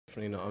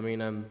Definitely not. I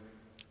mean,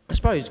 I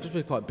suppose because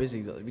we're quite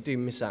busy, that we do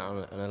miss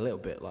out on a little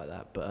bit like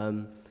that. But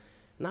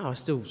no, I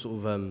still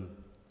sort of,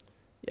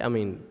 yeah. I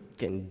mean,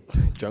 getting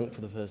drunk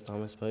for the first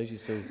time, I suppose. We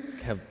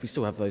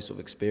still have those sort of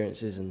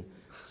experiences and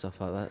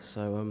stuff like that.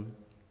 So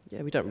yeah,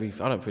 I don't really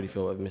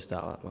feel we've missed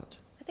out that much.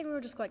 I think we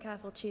were just quite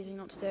careful choosing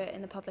not to do it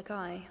in the public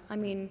eye. I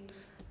mean,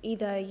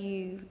 either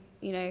you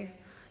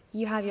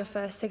have your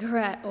first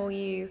cigarette, or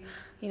you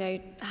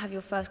have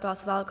your first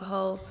glass of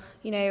alcohol,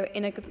 in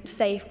a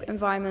safe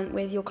environment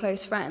with your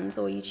close friends,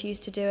 or you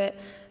choose to do it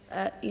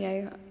at,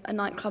 a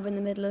nightclub in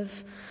the middle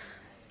of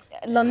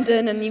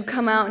London, and you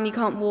come out and you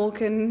can't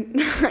walk, and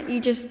I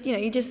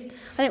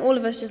think all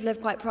of us just live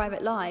quite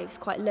private lives,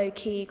 quite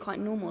low-key, quite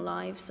normal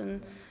lives,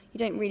 and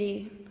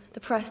the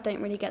press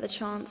don't really get the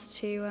chance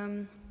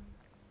to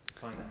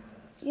find that.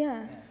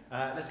 Yeah.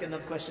 Let's get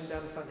another question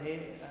down the front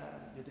here.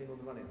 You're doing all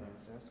the running at the moment,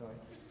 Sarah, sorry.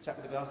 Chap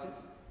with the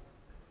glasses.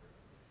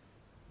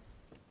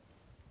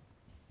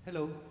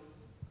 Hello.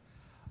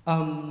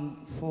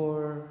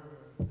 For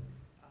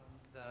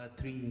the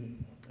three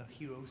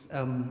heroes,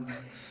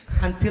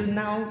 until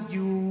now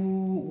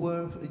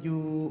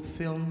you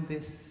filmed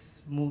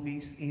these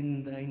movies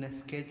in a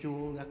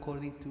schedule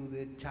according to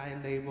the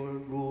child labor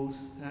rules,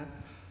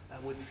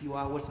 with few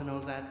hours and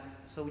all that.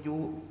 So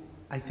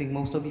I think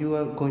most of you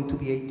are going to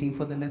be 18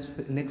 for the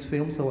next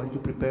film, so are you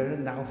prepared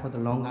now for the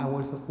long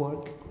hours of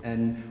work?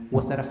 And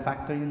was that a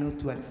factor,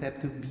 to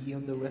accept to be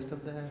on the rest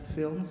of the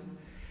films?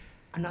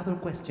 Another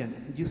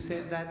question. You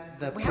said that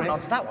the We press... haven't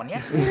answered that one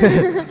yet.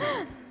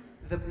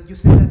 You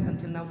said that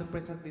until now the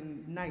press has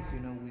been nice,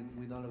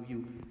 with all of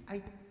you.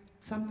 I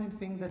sometimes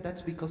think that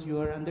that's because you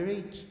are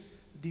underage.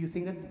 Do you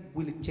think that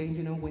will it change,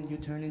 when you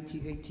turn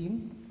into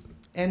 18?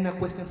 And a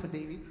question for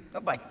David.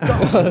 Oh my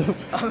God!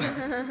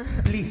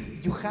 Please,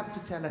 you have to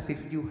tell us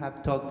if you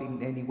have talked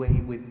in any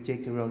way with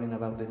J.K. Rowling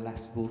about the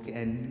last book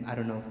and, I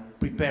don't know,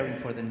 preparing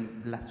for the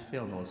last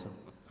film also.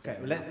 Okay,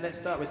 well, let's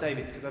start with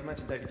David, because I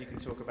imagine, David, you can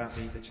talk about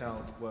the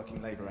child working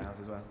labour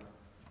hours as well.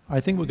 I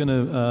think we're going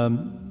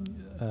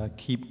to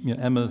keep,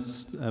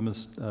 Emma's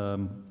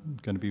going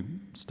to be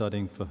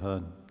studying for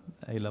her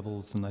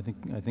A-levels, and I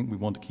think we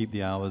want to keep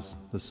the hours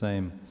the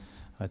same.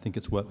 I think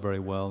it's worked very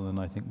well, and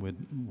I think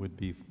we'd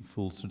be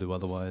fools to do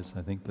otherwise.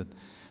 I think that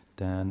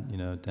Dan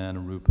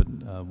and Rupert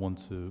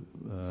want to,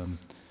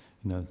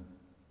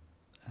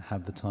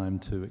 have the time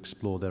to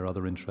explore their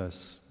other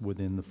interests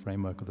within the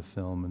framework of the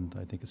film, and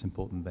I think it's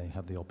important they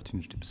have the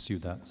opportunity to pursue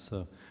that.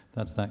 So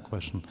that's that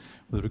question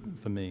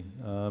for me.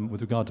 With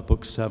regard to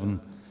book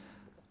 7,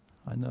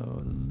 I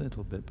know a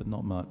little bit, but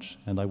not much,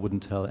 and I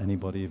wouldn't tell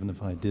anybody even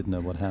if I did know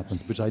what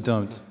happens, which I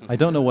don't. I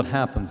don't know what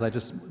happens. I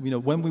just,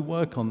 when we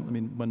work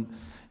on,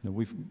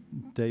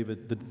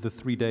 David, the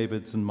three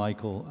Davids and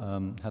Michael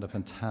had a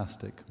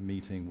fantastic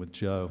meeting with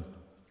Joe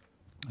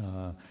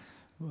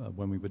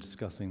when we were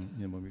discussing,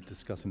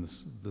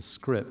 the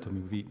script. I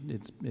mean,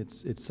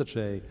 it's such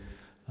a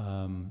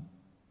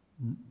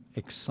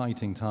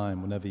exciting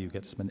time whenever you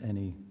get to spend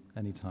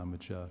any time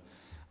with Joe,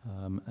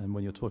 and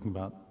when you're talking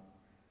about.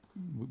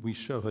 We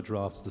show her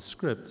drafts of the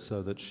script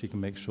so that she can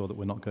make sure that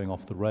we're not going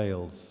off the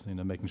rails,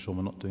 making sure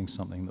we're not doing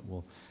something that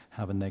will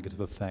have a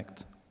negative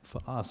effect for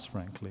us,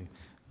 frankly,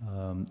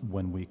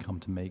 when we come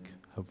to make,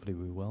 hopefully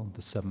we will,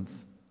 the seventh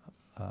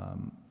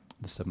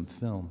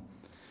film.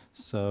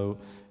 So,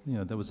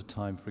 there was a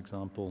time, for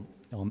example,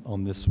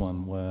 on this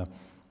one where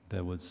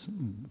there was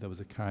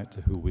a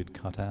character who we'd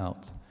cut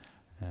out,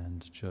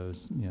 and Joe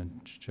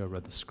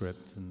read the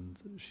script, and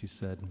she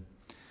said,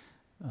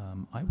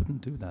 I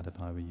wouldn't do that if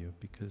I were you,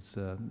 because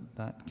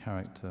that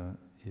character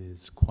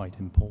is quite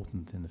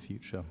important in the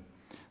future.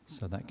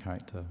 So that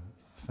character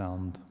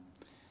found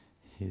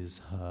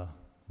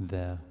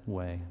their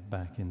way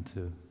back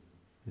into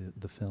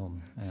the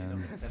film.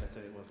 And Tell us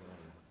who it was.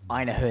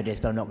 I know who it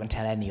is, but I'm not going to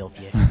tell any of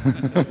you.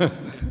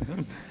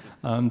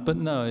 but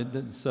no,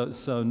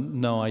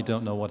 no, I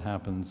don't know what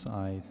happens.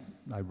 I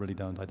really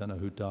don't. I don't know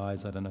who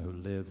dies. I don't know who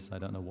lives. I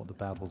don't know what the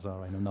battles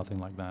are. I know nothing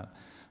like that.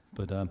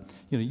 But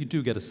you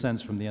do get a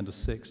sense from the end of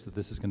 6 that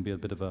this is going to be a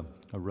bit of a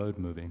road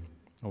movie,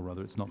 or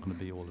rather, it's not going to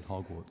be all at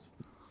Hogwarts.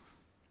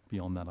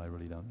 Beyond that, I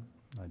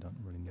don't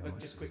really know. But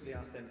just quickly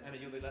ask then, Emma,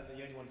 you're the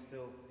only one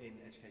still in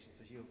education,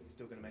 so you're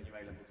still going to make your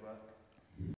A-levels work?